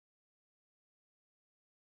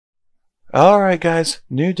Alright guys,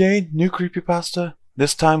 new day, new creepypasta.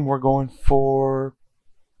 This time we're going for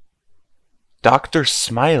Dr.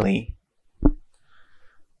 Smiley.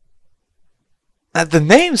 Now the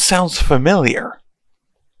name sounds familiar.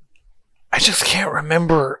 I just can't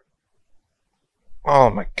remember. Oh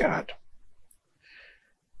my god.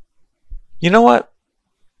 You know what?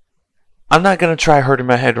 I'm not gonna try hurting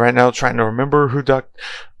my head right now trying to remember who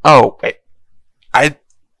Oh, wait. I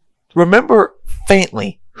remember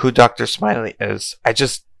faintly who Dr. Smiley is. I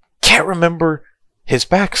just can't remember his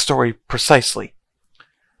backstory precisely.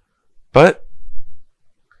 But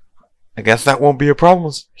I guess that won't be a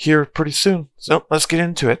problem here pretty soon. So let's get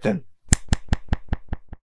into it then.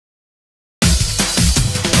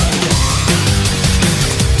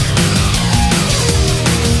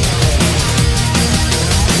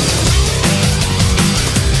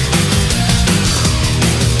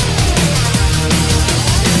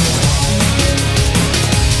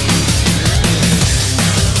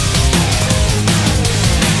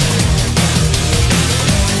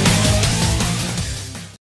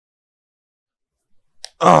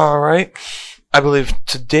 Alright, I believe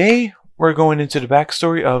today we're going into the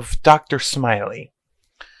backstory of Dr. Smiley.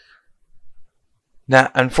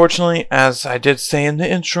 Now, unfortunately, as I did say in the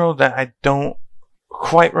intro, that I don't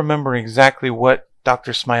quite remember exactly what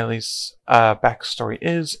Dr. Smiley's backstory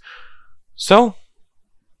is. So,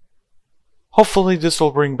 hopefully this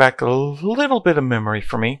will bring back a little bit of memory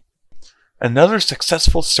for me. Another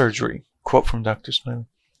successful surgery. Quote from Dr. Smiley.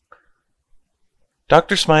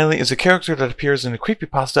 Dr. Smiley is a character that appears in a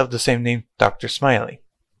creepypasta of the same name, Dr. Smiley.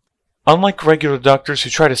 Unlike regular doctors who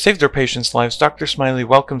try to save their patients' lives, Dr. Smiley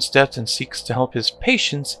welcomes death and seeks to help his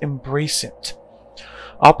patients embrace it.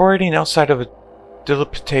 Operating outside of a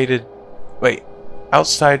dilapidated...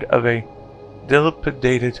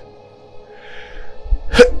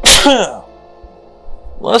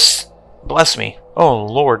 Bless me. Oh,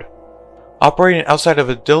 Lord. Operating outside of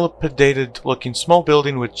a dilapidated-looking small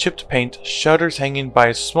building with chipped paint, shutters hanging by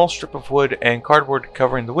a small strip of wood, and cardboard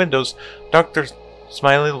covering the windows, Dr.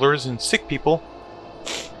 Smiley lures in sick people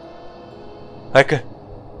like a...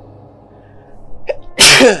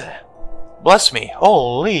 Bless me.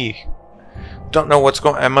 Holy. Don't know what's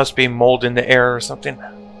going on. I must be mold in the air or something.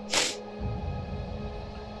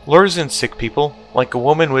 Lures in sick people, like a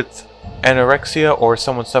woman with anorexia or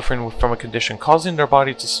someone suffering from a condition causing their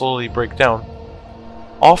body to slowly break down,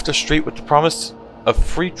 off the street with the promise of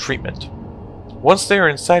free treatment. Once they are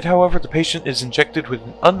inside, however, the patient is injected with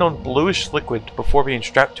an unknown bluish liquid before being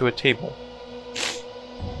strapped to a table.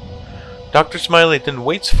 Dr. Smiley then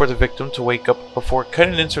waits for the victim to wake up before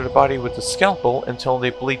cutting into the body with a scalpel until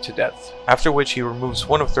they bleed to death, after which he removes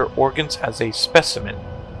one of their organs as a specimen.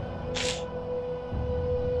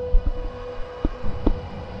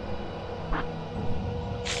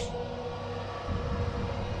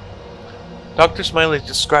 Dr. Smiley is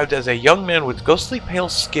described as a young man with ghostly pale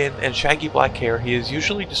skin and shaggy black hair. He is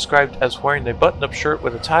usually described as wearing a button-up shirt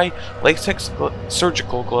with a tie, latex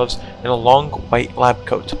surgical gloves, and a long white lab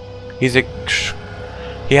coat. He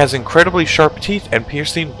has incredibly sharp teeth and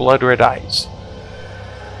piercing blood-red eyes.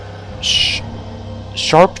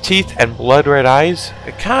 Sharp teeth and blood-red eyes?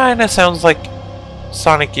 It kinda sounds like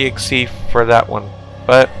Sonic EXE for that one,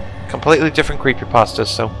 but completely different creepypastas,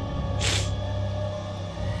 so...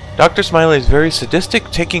 Dr. Smiley is very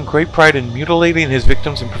sadistic, taking great pride in mutilating his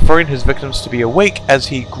victims and preferring his victims to be awake as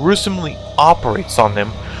he gruesomely operates on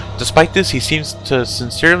them. Despite this, he seems to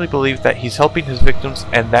sincerely believe that he's helping his victims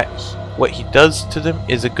and that what he does to them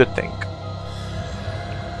is a good thing.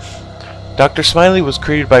 Dr. Smiley was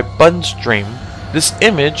created by Bunstream. This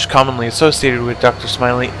image, commonly associated with Dr.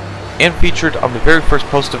 Smiley and featured on the very first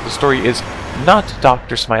post of the story, is not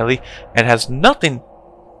Dr. Smiley and has nothing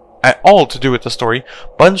at all to do with the story.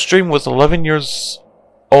 Bunstream was 11 years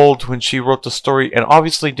old when she wrote the story and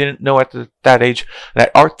obviously didn't know at that age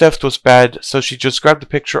that art theft was bad, so she just grabbed the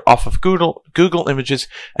picture off of Google Images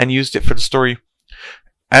and used it for the story.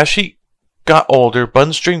 As she got older,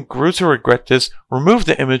 Bunstream grew to regret this, removed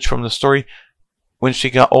the image from the story when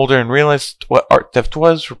she got older and realized what art theft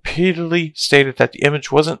was, repeatedly stated that the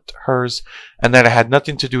image wasn't hers and that it had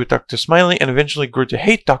nothing to do with Dr. Smiley, and eventually grew to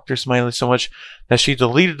hate Dr. Smiley so much that she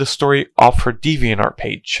deleted the story off her DeviantArt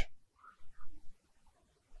page.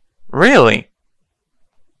 Really?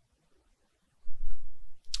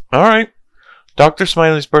 Alright. Dr.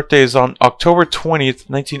 Smiley's birthday is on October 20th,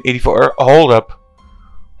 1984. Hold up.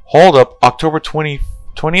 October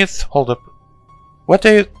 20th? Hold up. What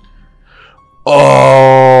day?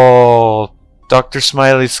 Oh, Dr.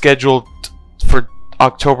 Smiley scheduled for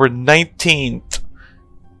October 19th.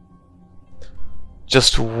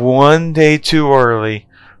 Just one day too early.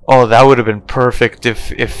 Oh, that would have been perfect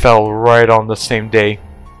if it fell right on the same day.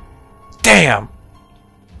 Damn!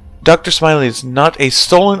 Dr. Smiley is not a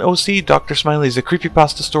stolen OC. Dr. Smiley is a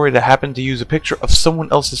creepypasta story that happened to use a picture of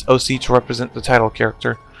someone else's OC to represent the title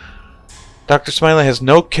character. Dr. Smiley has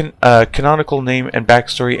no canonical name and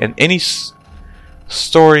backstory, and any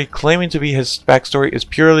story claiming to be his backstory is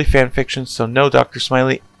purely fanfiction, so no, Dr.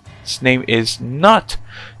 Smiley's name is not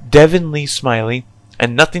Devin Lee Smiley,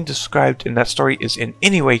 and nothing described in that story is in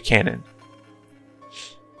any way canon.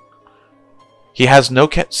 He has no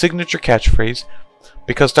signature catchphrase.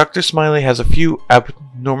 Because Dr. Smiley has a few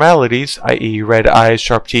abnormalities, i.e. red eyes,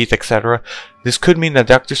 sharp teeth, etc., this could mean that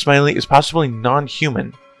Dr. Smiley is possibly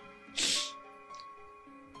non-human.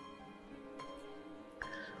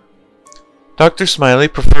 Dr. Smiley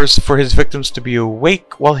prefers for his victims to be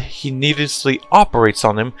awake while he needlessly operates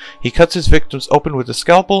on them. He cuts his victims open with a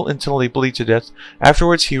scalpel until they bleed to death.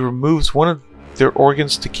 Afterwards, he removes one of their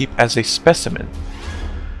organs to keep as a specimen.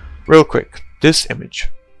 Real quick, this image.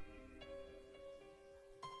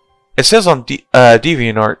 It says on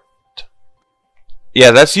DeviantArt.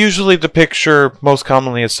 Yeah, that's usually the picture most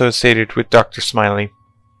commonly associated with Dr. Smiley.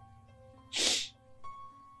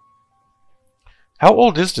 How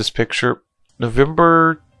old is this picture?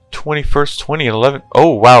 November 21st, 2011.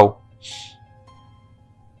 Oh, wow.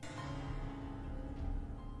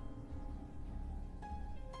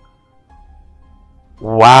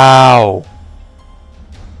 Wow.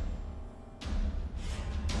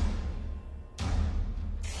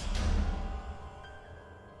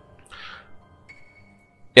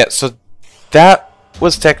 Yeah, so that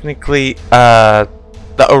was technically the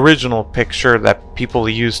original picture that people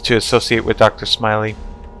used to associate with Dr. Smiley.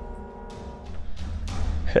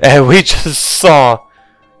 And we just saw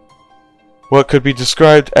what could be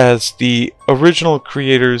described as the original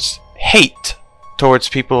creator's hate towards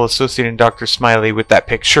people associating Dr. Smiley with that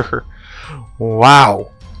picture.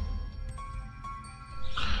 Wow.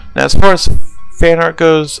 Now, as far as fan art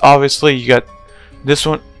goes, obviously you got this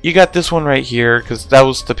one. You got this one right here, because that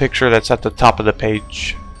was the picture that's at the top of the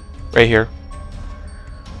page. Right here.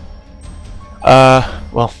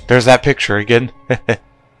 Well, there's that picture again.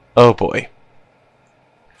 Oh boy.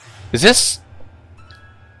 Is this...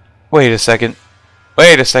 Wait a second.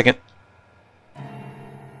 Wait a second.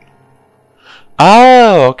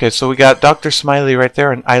 Oh, okay, so we got Dr. Smiley right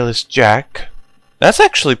there and Eyeless Jack. That's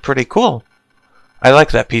actually pretty cool. I like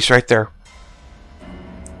that piece right there.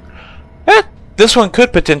 This one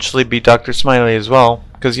could potentially be Dr. Smiley as well,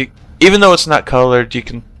 because even though it's not colored, you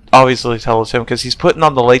can obviously tell it's him, because he's putting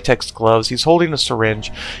on the latex gloves, he's holding a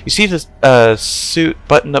syringe, you see the suit,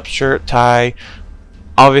 button-up shirt, tie,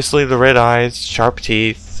 obviously the red eyes, sharp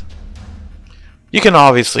teeth. You can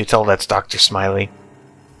obviously tell that's Dr. Smiley.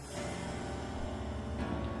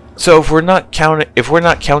 So if we're not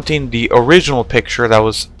counting the original picture that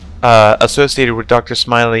was associated with Dr.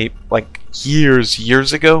 Smiley like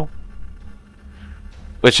years ago,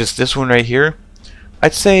 which is this one right here,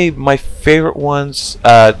 I'd say my favorite ones,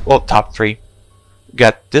 well, top three. You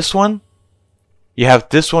got this one. You have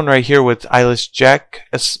this one right here with Eyeless Jack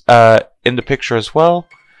in the picture as well.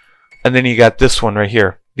 And then you got this one right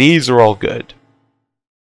here. These are all good.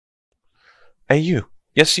 Hey you.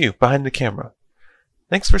 Yes you, behind the camera.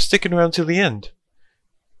 Thanks for sticking around till the end.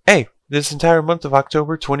 Hey, this entire month of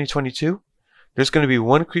October 2022, there's going to be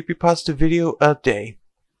one creepypasta video a day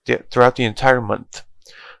throughout the entire month.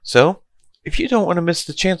 So, if you don't want to miss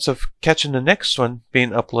the chance of catching the next one being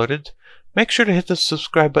uploaded, make sure to hit the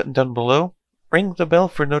subscribe button down below, ring the bell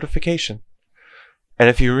for notification. And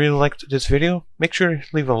if you really liked this video, make sure to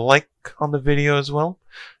leave a like on the video as well.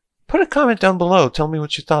 Put a comment down below, tell me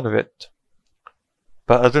what you thought of it.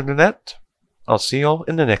 But other than that, I'll see y'all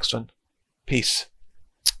in the next one. Peace.